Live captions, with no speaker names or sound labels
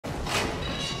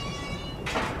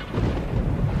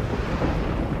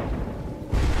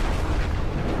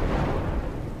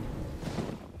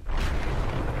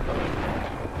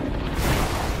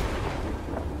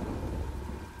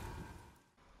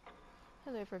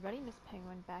everybody, Miss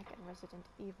Penguin back at Resident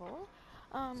Evil.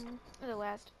 In the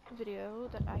last video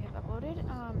that I have uploaded,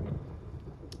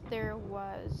 there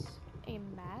was a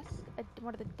mask,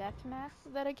 one of the death masks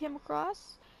that I came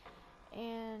across,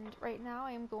 and right now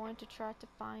I am going to try to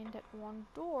find that one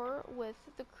door with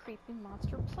the creepy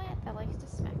monster plant that likes to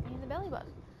smack me in the belly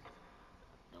button.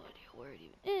 No idea where it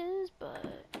even is, but...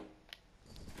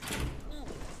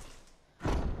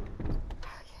 Okay.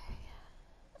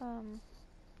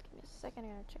 Give me a second, I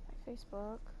gotta check my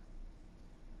Facebook.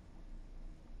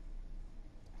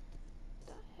 What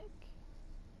the heck?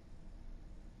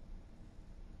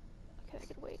 Okay, I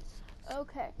could wait.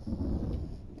 Okay.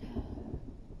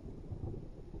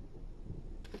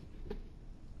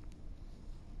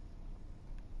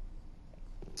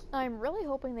 I'm really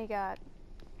hoping they got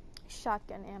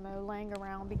shotgun ammo laying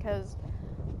around because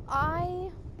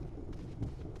I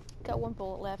got one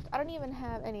bullet left. I don't even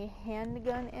have any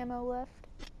handgun ammo left.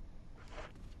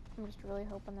 I'm just really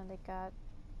hoping that they got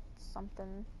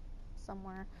something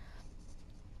somewhere.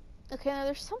 Okay, now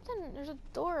there's a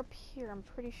door up here, I'm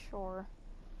pretty sure.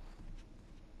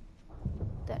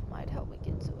 That might help me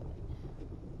get to it.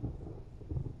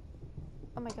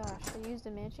 Oh my gosh, I used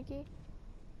the mansion key?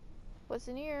 What's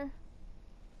in here?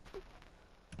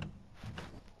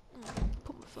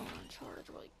 Put my phone on charge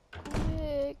really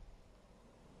quick.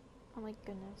 Oh my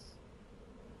goodness.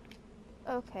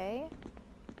 Okay.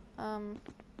 God,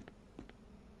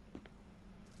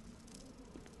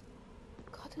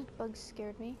 those bugs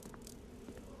scared me.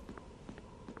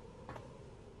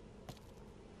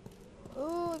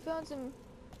 Oh, I found some.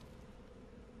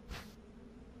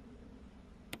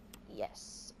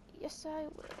 Yes. Yes, I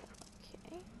will.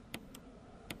 Okay.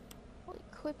 Well,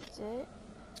 equipped it.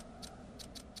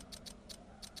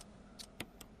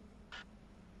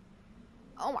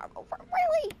 Oh my,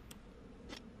 really?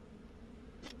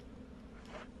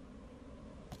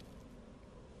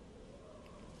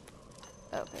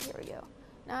 Okay, here we go.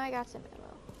 Now I got some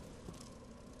ammo.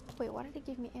 Wait, why did it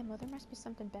give me ammo? There must be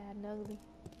something bad and ugly.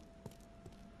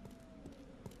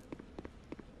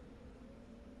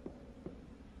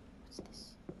 What's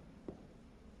this?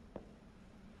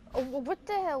 Oh, what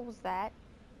the hell was that?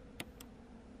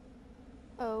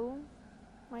 Oh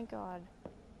my god.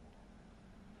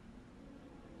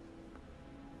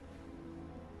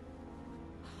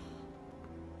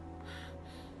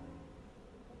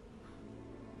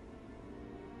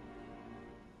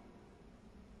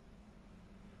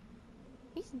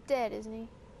 He's dead, isn't he?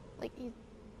 Like, he's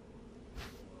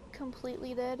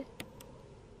completely dead.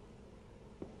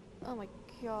 Oh my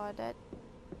god, that...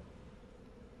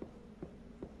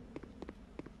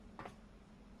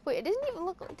 Wait, it doesn't even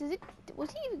look like...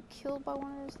 Was he even killed by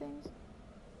one of those things?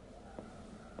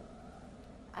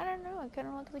 I don't know, it kind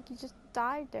of looks like he just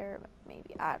died there, but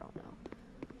maybe, I don't know.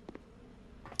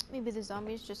 Maybe the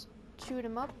zombies just chewed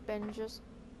him up and just...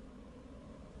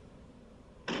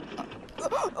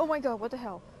 Oh my god, what the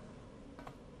hell?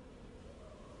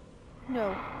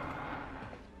 No.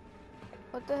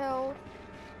 What the hell?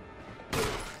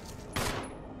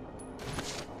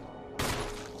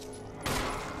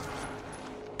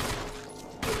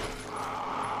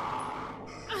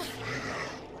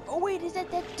 Oh wait, is that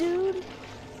dude?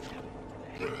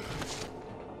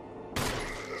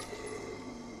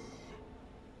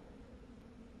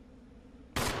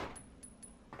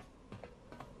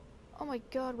 Oh my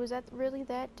god, was that really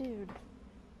that dude?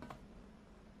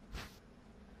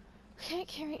 Can't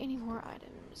carry any more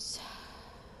items.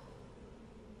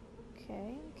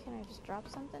 Okay, can I just drop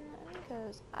something then?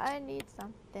 Because I need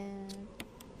something.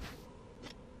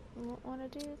 Won't want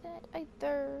to do that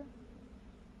either.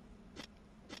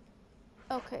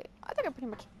 Okay, I think I'm pretty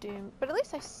much doomed, but at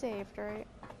least I saved, right?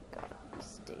 God, he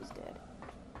stays dead.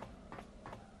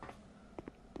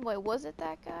 Wait, was it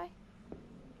that guy?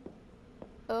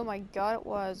 Oh my god, it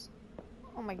was.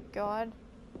 Oh my god.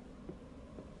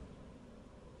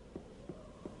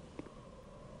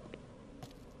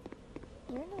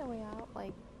 Is there another way out?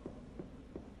 Like,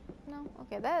 no?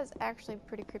 Okay, that is actually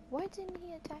pretty creepy. Why didn't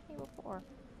he attack me before?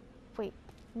 Wait,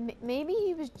 maybe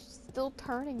he was still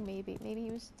turning, maybe. Maybe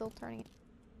he was still turning.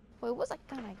 Wait, what was that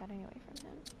gun I got anyway from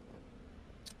him?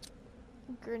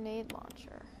 Grenade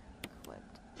launcher.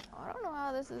 Equipped. Oh, I don't know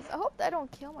how this is. I hope I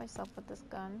don't kill myself with this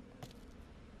gun.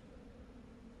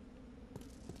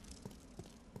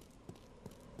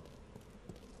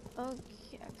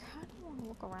 Okay, I kind of want to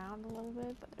look around a little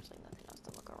bit, but there's like nothing else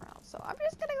to look around. So I'm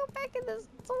just gonna go back in this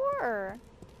door.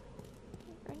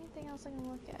 Is there anything else I can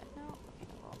look at? No? Okay,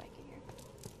 I'm going back in here.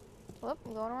 Whoop,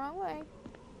 I'm going the wrong way.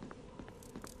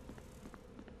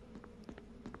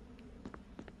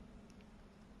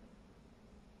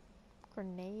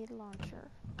 grenade launcher.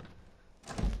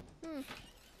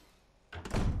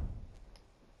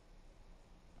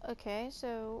 Okay,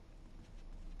 so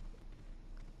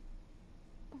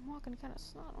I'm walking kind of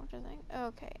slow, don't you think?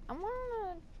 Okay, I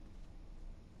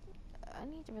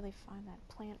need to really find that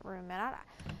plant room, man.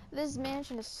 This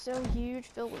mansion is so huge,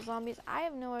 filled with zombies. I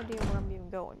have no idea where I'm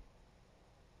even going.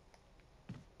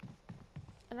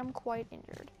 And I'm quite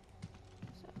injured.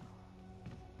 So.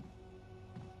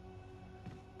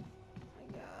 Oh my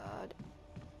god.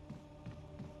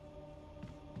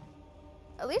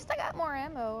 At least I got more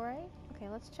ammo, right? Okay,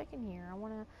 let's check in here. I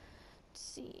want to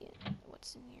see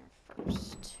what's in here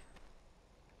first.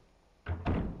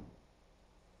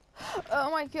 Oh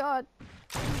my god.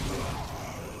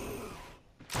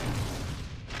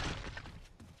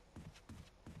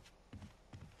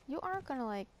 You aren't gonna,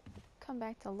 like, come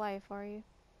back to life, are you?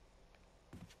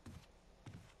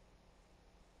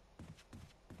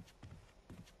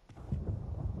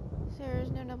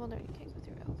 There's no double dirty cakes with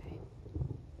you. Okay.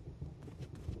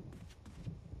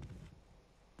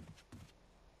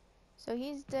 So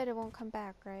he's dead, it won't come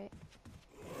back, right?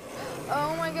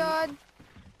 Oh my god!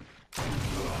 Oh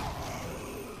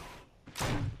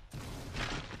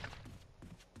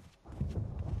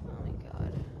my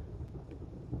god.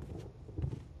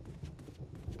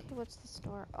 Okay, what's this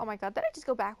door? Oh my god, did I just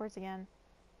go backwards again?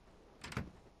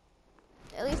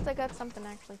 At least I got something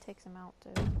that actually takes him out,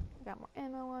 too. I got more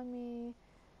ammo on me.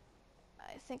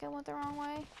 I think I went the wrong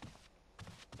way.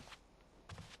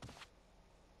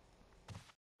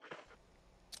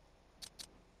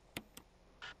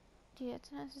 Yeah,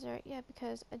 it's necessary. Yeah,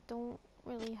 because I don't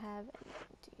really have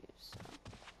anything to use, so.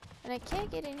 And I can't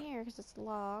get in here because it's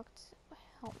locked.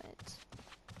 Helmet.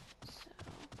 So.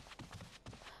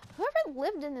 Whoever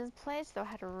lived in this place, though,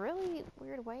 had a really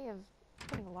weird way of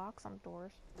putting locks on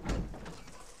doors.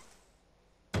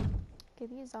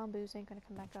 Okay, these zombies ain't gonna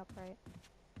come back up, right?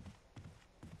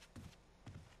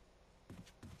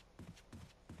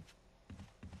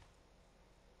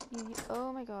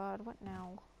 Oh my god, what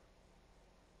now?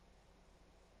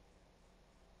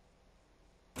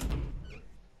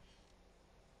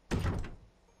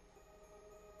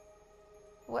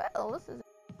 Well, this is...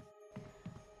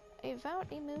 I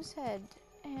found a moose head,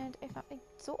 and I found a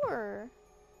door.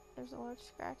 There's a large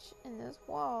scratch in this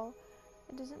wall.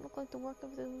 It doesn't look like the work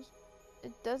of those...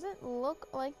 It doesn't look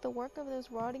like the work of those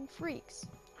rotting freaks.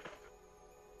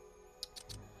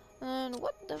 And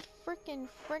what the frickin'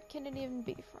 frick can it even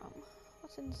be from?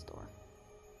 What's in the store?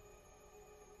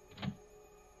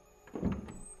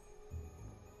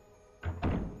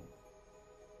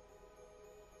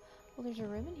 Well, there's a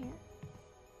room in here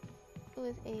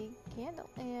with a candle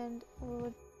and a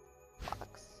wood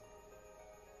box.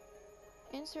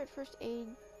 Insert first aid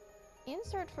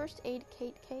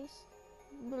kit case.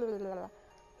 Blah, blah, blah, blah. I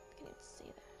can't even say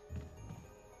that.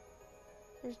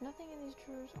 There's nothing in these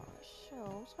drawers or on the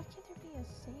shelves. Why can't there be a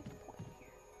save point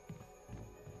here?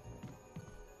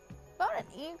 Found an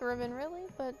ink ribbon, really,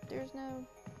 but there's no...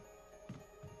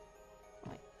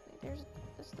 Wait,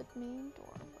 that's the main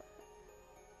door, but...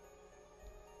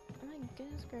 Oh my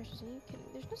goodness gracious, are you kidding?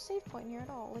 There's no save point here at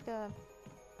all. Like a...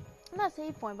 Not a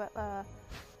save point, but well,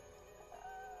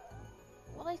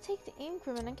 I take the ink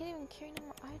ribbon, I can't even carry no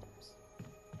more items.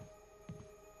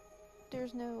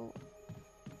 There's no...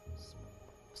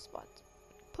 spot to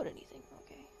put anything,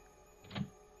 okay.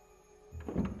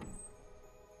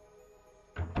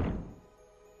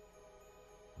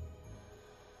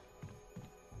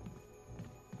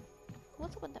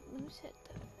 What's up with that moose head,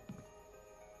 though?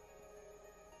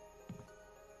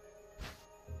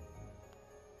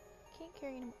 Can't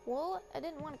carry anymore. Well, I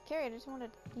didn't want to carry it, I just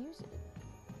wanted to use it.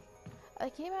 I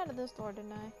came out of this door,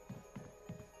 didn't I?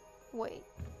 Wait.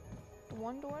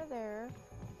 One door there.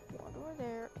 One door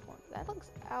there. That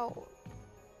looks out.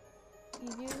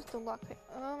 You used the lockpick.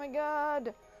 Oh my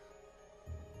god!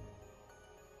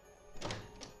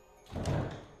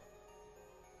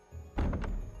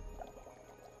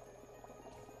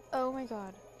 Oh my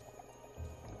god.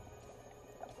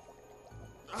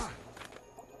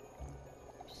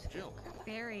 Jill.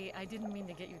 Barry, I didn't mean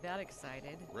to get you that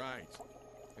excited. Right.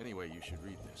 Anyway, you should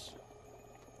read this.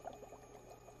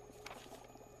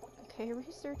 Okay,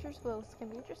 researchers will. This can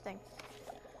be interesting.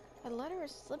 A letter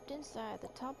is slipped inside. The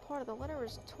top part of the letter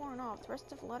is torn off. The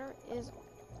rest of the letter is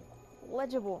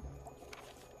legible.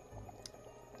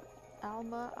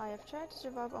 Alma, I have tried to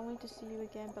survive only to see you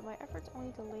again, but my efforts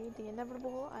only delayed the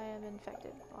inevitable. I am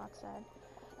infected, Locke said.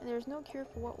 And there is no cure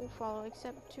for what will follow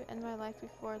except to end my life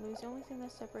before I lose the only thing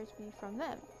that separates me from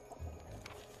them.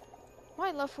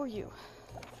 My love for you.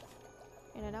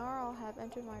 In an hour I'll have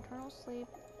entered my eternal sleep,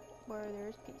 where there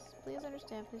is peace. Please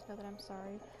understand, please know that I'm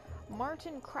sorry.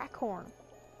 Martin Crackhorn.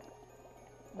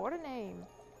 What a name.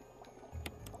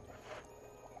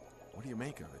 What do you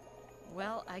make of it?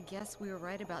 Well, I guess we were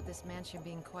right about this mansion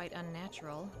being quite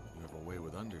unnatural. You have a way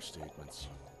with understatements.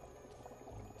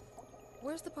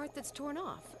 Where's the part that's torn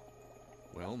off?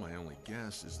 Well, my only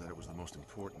guess is that it was the most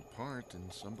important part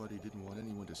and somebody didn't want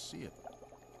anyone to see it.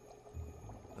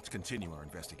 Let's continue our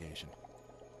investigation.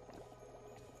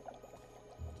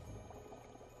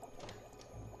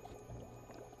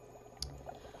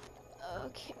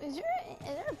 Okay, is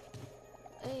there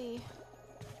a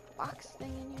box thing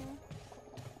in here?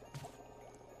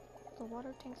 The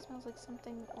water tank smells like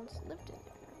something once lived in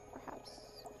there. Perhaps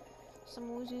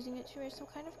someone was using it to raise some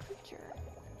kind of creature.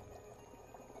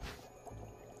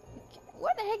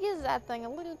 What the heck is that thing? A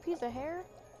little piece of hair?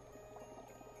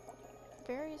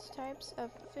 Various types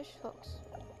of fish hooks.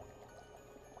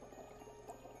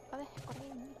 Why the heck would I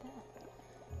even need that?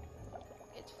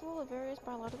 It's full of various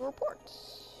biological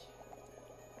reports.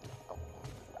 Oh,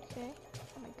 okay.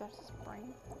 Oh my gosh, this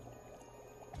brain.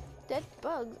 Dead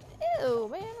bugs. Ew,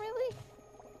 man, really?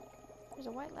 There's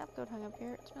a white lab coat hung up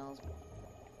here. It smells...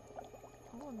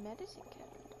 Oh, a medicine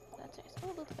cabinet. That's nice.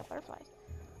 Oh, it looks like butterflies.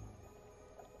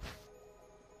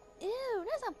 Ew,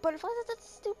 that's not butterflies. That's a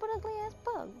stupid, ugly-ass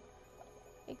bug.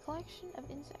 A collection of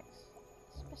insects.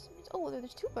 Specimens. Oh,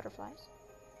 there's 2 butterflies.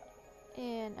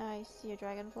 And I see a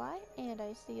dragonfly. And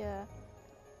I see a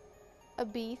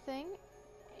bee thing.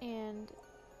 And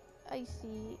I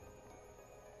see...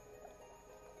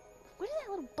 What is that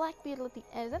little black beetle at the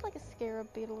end? Is that like a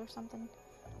scarab beetle or something?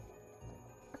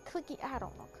 Or clicky... I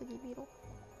don't know. Clicky beetle.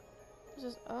 It's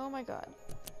just... Oh my god.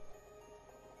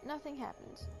 Nothing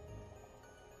happens.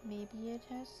 Maybe it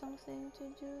has something to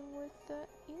do with the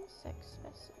insect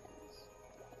specimens.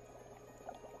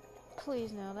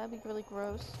 Please no, that'd be really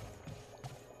gross.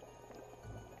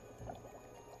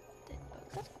 Dead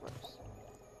bugs, that's gross.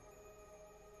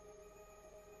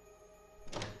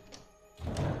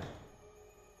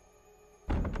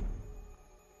 What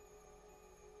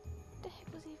the heck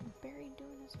was even Barry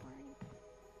doing this morning?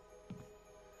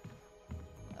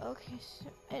 Okay, so...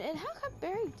 And how come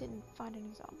Barry didn't find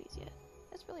any zombies yet?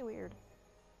 That's really weird.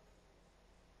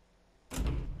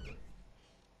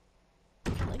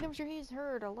 Like, I'm sure he's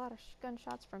heard a lot of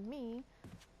gunshots from me.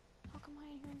 How come I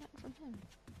ain't hearing nothing from him?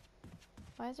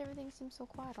 Why does everything seem so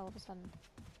quiet all of a sudden?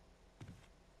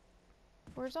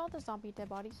 Where's all the zombie dead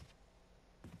bodies?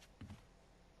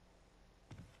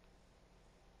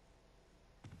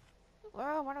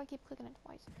 Oh, why do I keep clicking it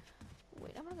twice?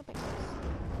 Wait, I'm gonna go back to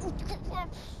this.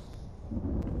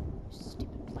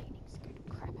 Stupid lightning scared the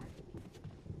crap out of me.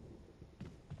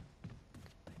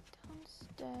 Down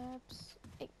steps.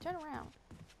 Hey, turn around.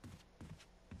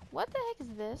 What the heck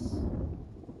is this?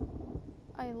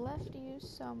 I left you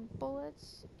some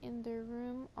bullets in the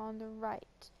room on the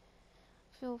right.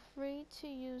 Feel free to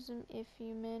use them if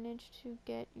you manage to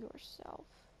get yourself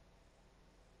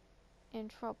in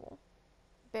trouble.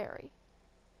 Barry.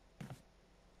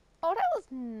 Oh, that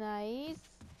was nice.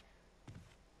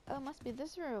 Oh, it must be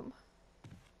this room.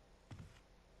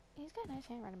 He's got a nice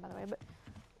handwriting, by the way, but I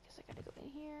guess I gotta go in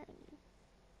here and...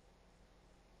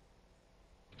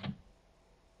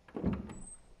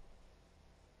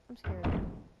 I'm scared.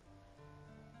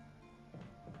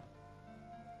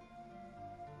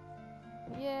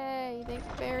 Yay, thanks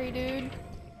Barry, dude.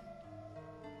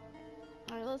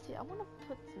 Alright, let's see. I want to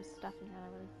put some stuff in here that I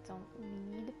really don't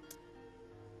need.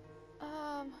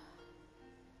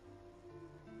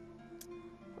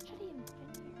 What should I even put in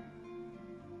here?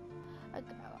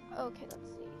 Okay,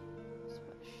 let's see. Let's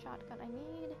put a shotgun. I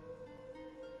need...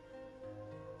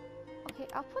 Okay,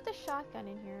 I'll put the shotgun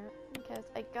in here because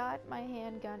I got my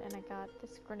handgun and I got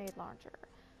this grenade launcher.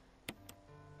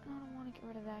 And I don't want to get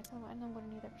rid of that because I know I'm going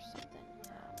to need that for something.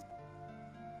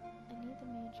 I need the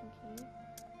mansion key.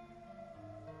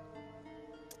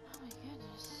 Oh my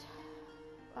goodness.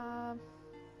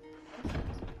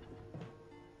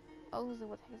 Oh, what the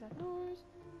heck is that noise?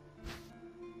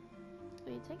 So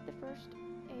you take the first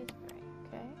aid spray,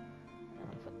 okay? And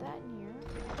I'll put that in here.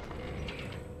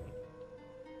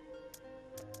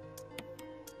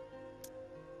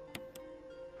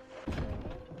 Okay.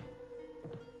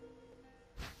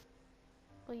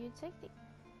 Well, you take the...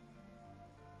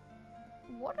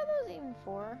 What are those even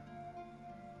for?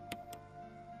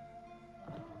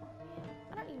 Oh, man.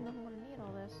 I don't even know if I'm gonna need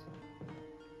all this.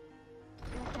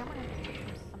 Okay, I'm gonna have to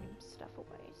take some stuff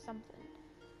away. Something.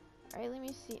 Alright, let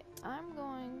me see. I'm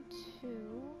going to...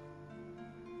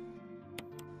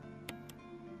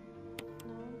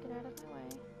 No, get out of my way.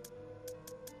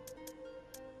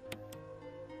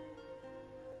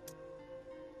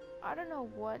 I don't know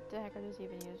what the heck are these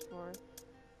even used for.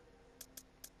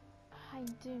 I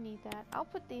do need that. I'll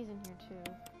put these in here too.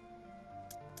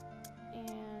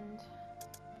 And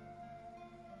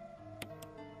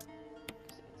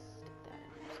stick that in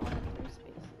there. So I have 3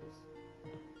 spaces.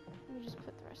 Let me just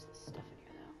put the rest of this stuff in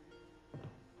here though.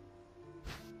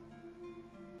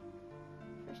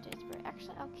 First aid spray.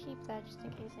 Actually, I'll keep that just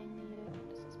in case I need it.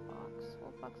 What is this box?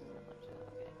 What box is that?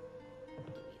 Okay.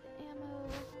 Give me the ammo.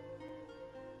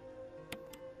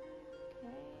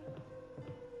 Okay.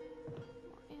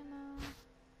 More ammo.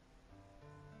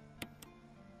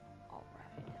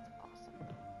 Alright, that's awesome.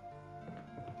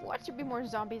 Watch there be more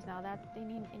zombies now. That and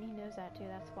he knows that too.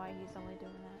 That's why he's only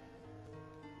doing that.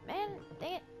 Man,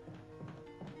 dang it!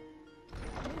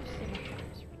 Let me just see my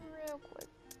cameras real quick.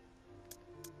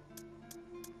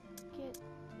 Get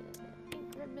the ink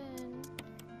ribbon.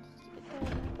 Just get that.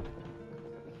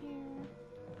 Over here.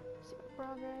 See my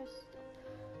progress.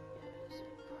 Yes,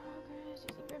 progress.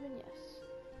 Using ribbon, yes.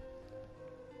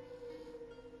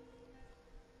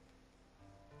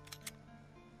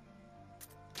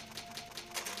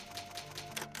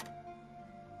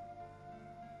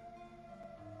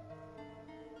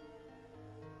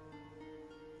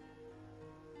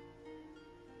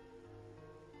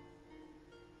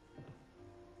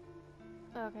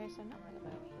 Okay, so now we're gonna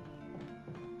go here.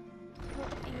 Put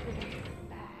ink ribbon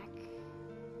back.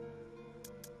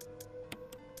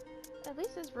 At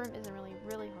least this room isn't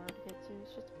really hard to get to.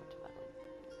 It's just a bunch of ugly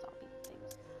zombie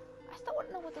things. I still want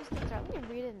to know what those things are. Let me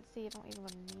read it and see if I'm even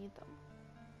gonna need them.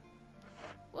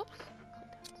 Whoops.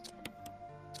 Click that instead.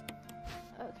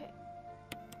 Okay.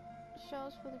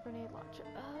 Shells for the grenade launcher.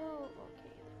 Oh,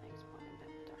 okay. The next one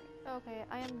inventory. Okay,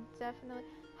 I am definitely.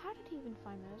 How did he even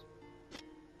find those?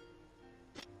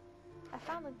 I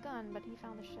found the gun, but he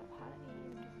found the shell. How did he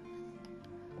even do this?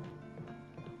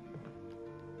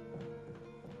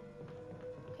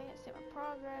 Okay, I see my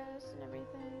progress and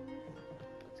everything.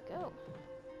 Let's go.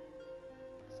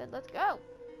 I said, let's go!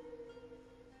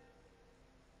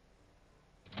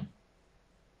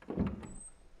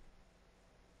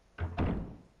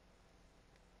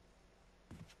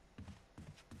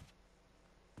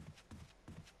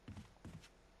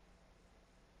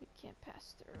 You can't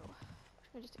pass through.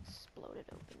 I just exploded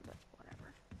open, but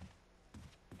whatever.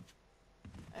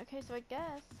 Okay, so I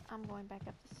guess I'm going back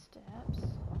up the steps.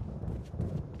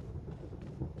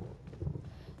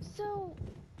 So,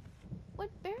 when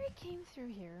Barry came through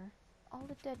here, all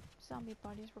the dead zombie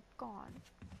bodies were gone.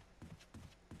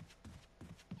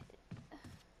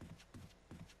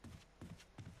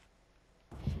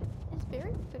 Is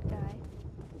Barry a good guy?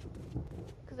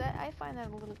 Because I find that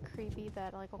a little creepy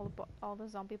that like all the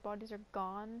zombie bodies are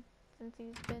gone since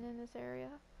he's been in this area.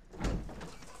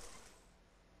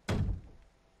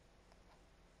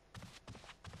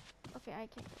 Okay, I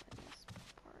can't get in this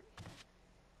part yet.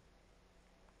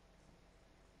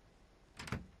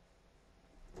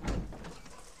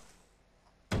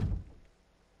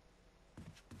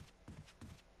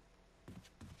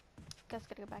 Guess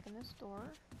gotta go back in this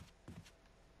door.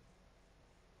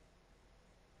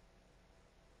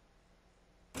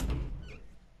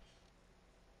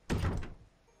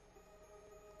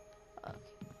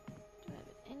 Okay. Do I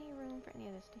have any room for any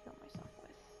of this to heal myself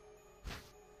with?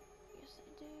 Yes, I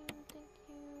do. Thank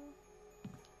you.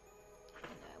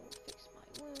 And I will fix my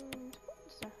wound. What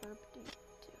does a herb do?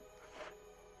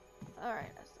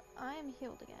 Alright, so I am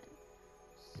healed again.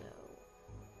 So,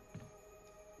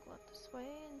 go up this way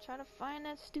and try to find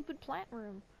that stupid plant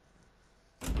room.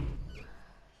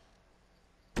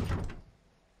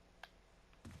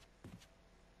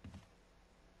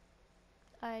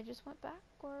 I just went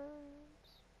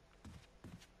backwards.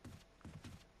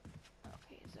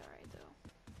 Okay, it's alright though.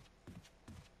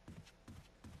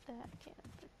 That can't,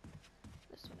 but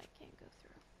this one I can't go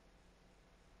through.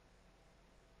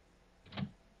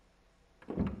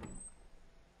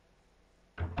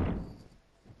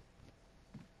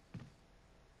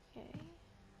 Okay.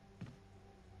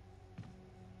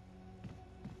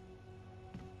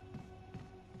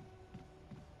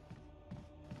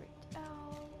 Freaked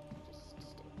out. Just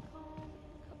stay calm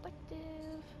and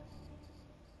collective.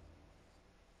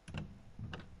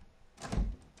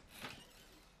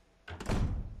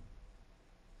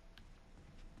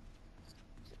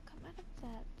 So come out of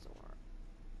that door.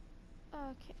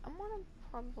 Okay, I'm gonna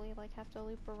probably like have to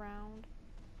loop around.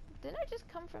 Didn't I just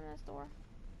come from this door?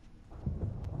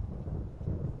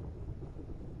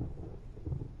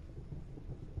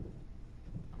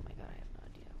 Oh my god, I have no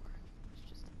idea where I was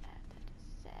just at. That is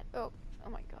sad. Oh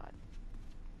my god.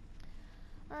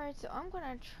 Alright, so I'm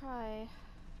gonna try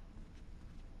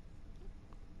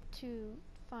to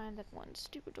find that one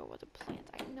stupid door with a plant.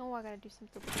 I know I gotta do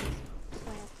something with this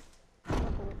plant.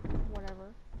 Chemical,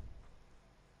 whatever.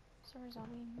 Is there a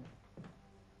zombie in here?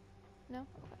 No? Okay.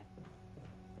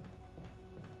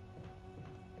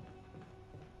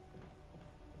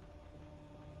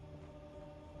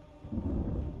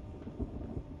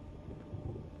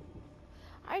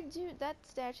 That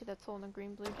statue that's holding the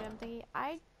green blue gem thingy,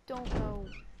 I don't know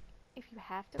if you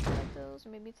have to collect those, or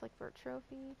maybe it's like for a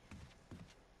trophy.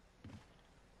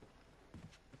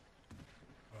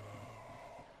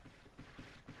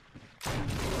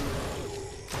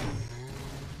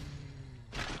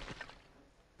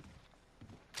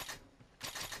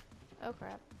 Oh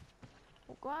crap.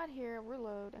 We'll go out here,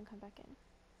 reload, and come back in.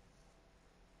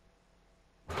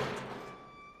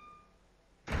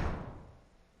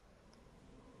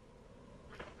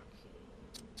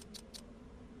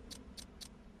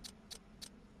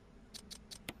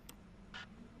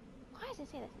 Why does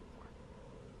it say that before?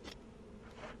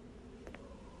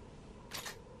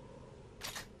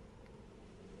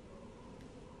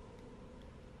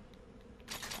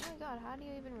 Oh my god, how do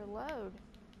you even reload?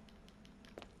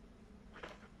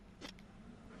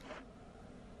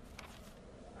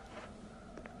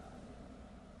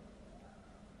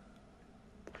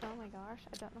 Oh my gosh,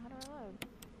 I don't know how to reload.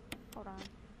 Hold on.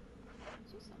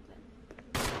 Let's do something.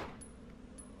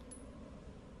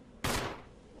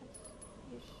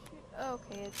 You shoot.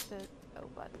 Okay, it's the O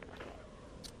button. Okay.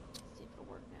 Let's see if it'll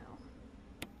work now.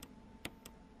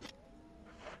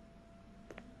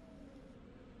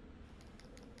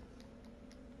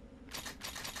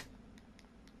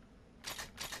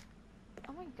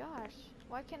 Oh my gosh.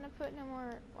 Why can't I put no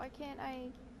more? Why can't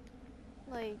I,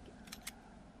 like,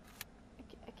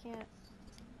 I can't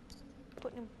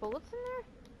put any bullets in there?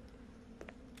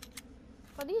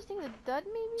 Are these things a dud,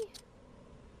 maybe?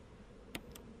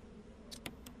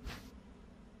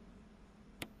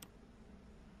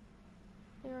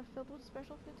 They are filled with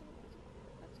special foods.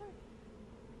 That's right.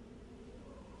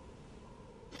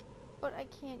 But I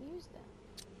can't use them.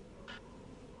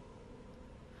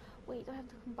 Wait, do I have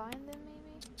to combine them,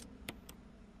 maybe?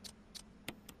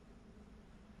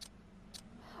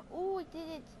 Oh, I did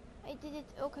it! I did it!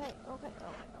 Okay, okay, okay,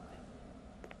 okay.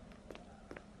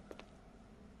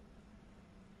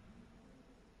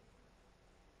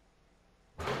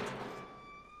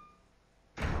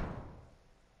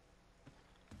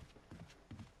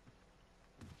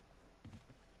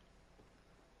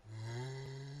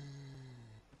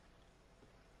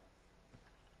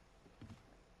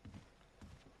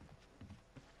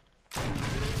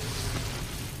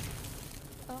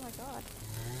 Oh my god.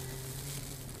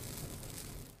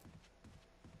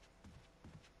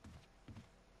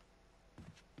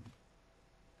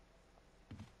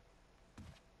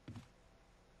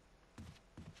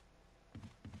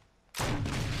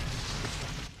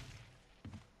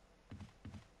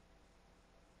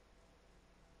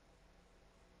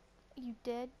 You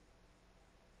dead?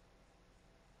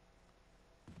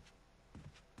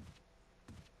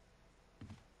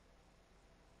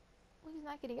 Well, he's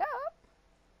not getting up.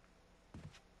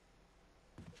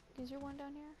 Is there one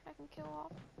down here I can kill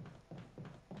off?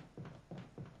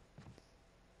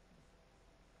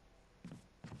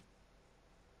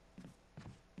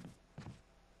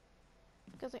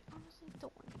 Because I honestly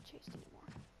don't want to get chased anymore.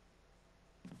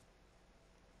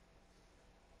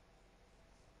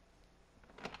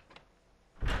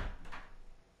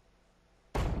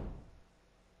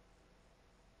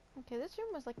 Okay, this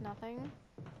room was like nothing.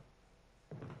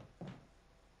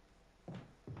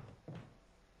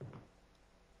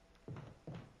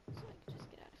 So I can just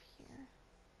get out of here.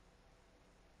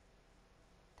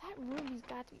 That room has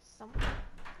got to be somewhere.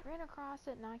 I ran across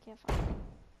it, now I can't find it.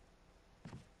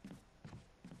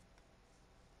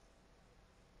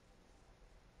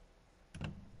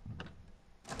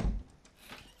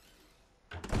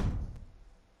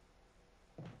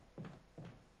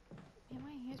 Man,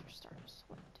 my hands are starting to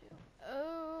sweat too.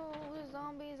 Oh, the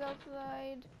zombies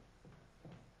outside.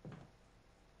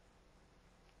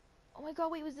 Oh my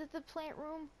god, wait, was it the plant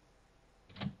room?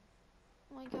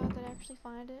 Oh my god, did I actually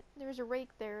find it? There was a rake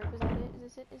there. Was that it? Is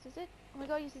this it? Is this it? Oh my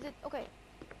god, yes, is it? Okay.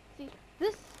 See,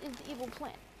 this is the evil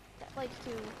plant that likes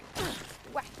to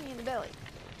whack me in the belly.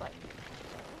 But,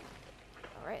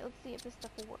 alright, let's see if this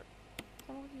stuff will work.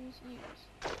 Someone use.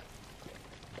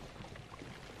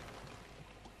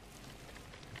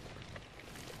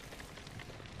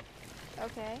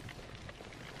 Okay.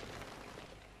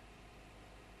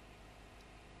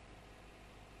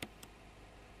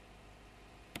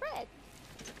 Bread!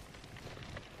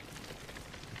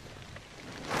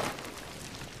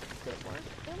 Did it work?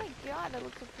 Oh my god, that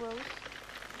looks so gross.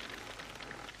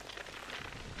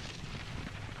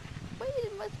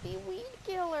 must be weed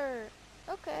killer.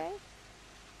 Okay.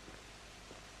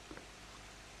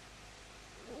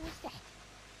 What was that?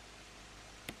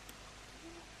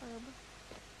 Herb.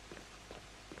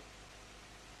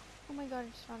 Oh my god, I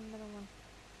just found another one.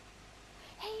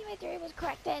 Hey, my theory was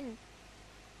correct then!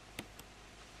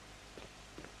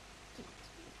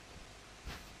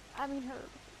 I mean herb.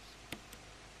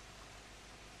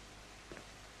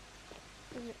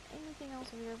 Is there anything else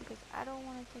over here? Because I don't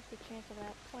want to take the chance of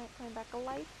that plant coming back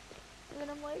alive. And then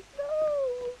I'm like,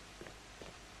 no!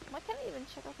 Why can't I even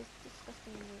check out this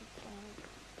disgusting weird plant?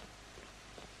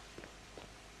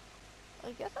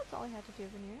 I guess that's all I had to do in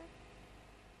here.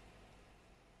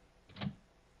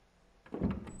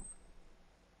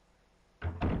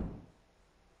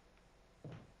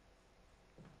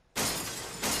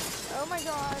 Oh my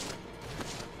god!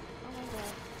 Oh my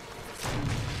god.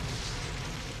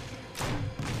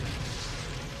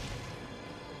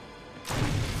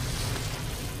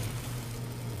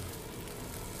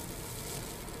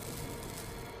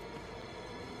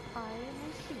 I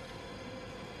will shoot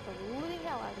the living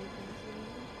hell out of these things.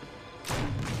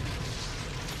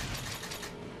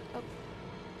 Oh.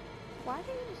 Why did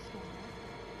you just smell that?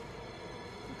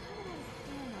 I'm kind of out of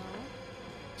ammo.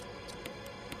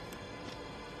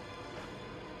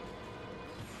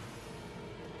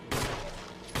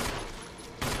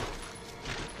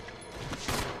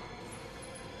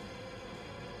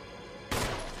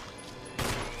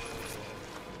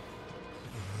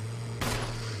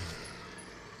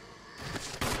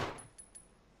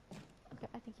 Okay,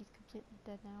 I think he's completely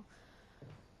dead now.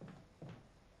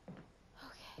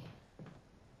 Okay.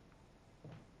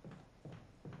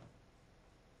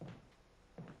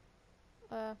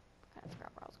 Kind of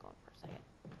forgot where I was going for a second.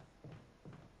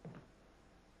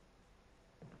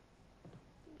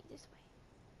 Maybe this way.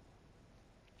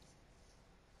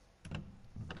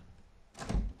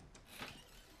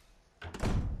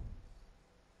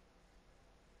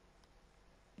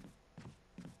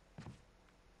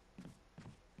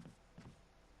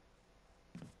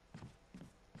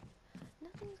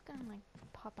 Nothing's gonna like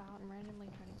pop out and randomly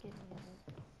try to get me, is it?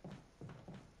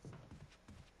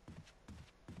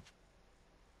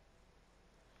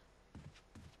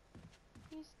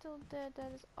 He's still dead,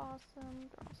 that is awesome.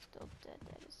 They're all still dead,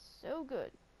 that is so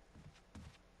good.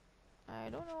 I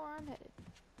don't know where I'm headed.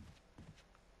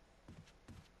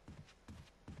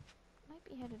 Might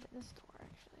be headed at this door,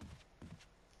 actually.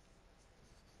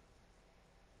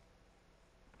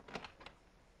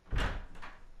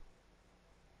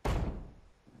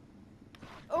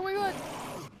 Oh my god!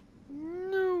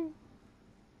 No!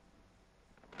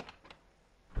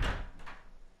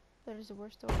 That is the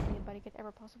worst door anybody could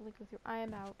ever possibly go through. I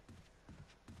am out.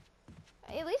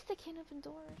 At least they can't open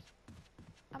doors.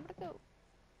 I'm gonna go...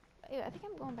 Yeah, I think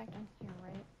I'm going back down here,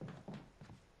 right?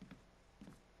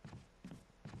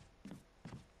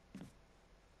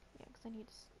 Yeah, because I need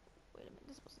to... Wait a minute,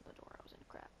 this wasn't the door I was in.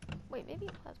 Crap. Wait, maybe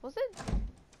it was. Was it?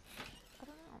 I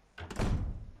don't know.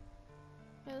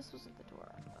 Yeah, this wasn't the door.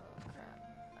 Oh, crap.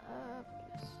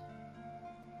 Goodness.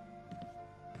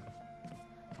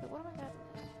 Wait, what am I got in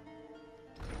this?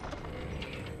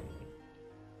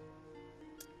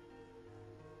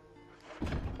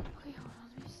 Okay, hold on,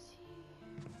 let me see.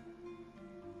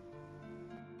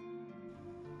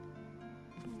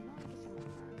 No, I guess I'm not.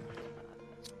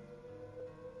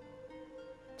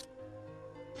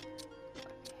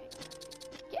 Okay.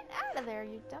 Get out of there,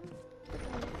 you dumb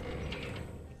freaking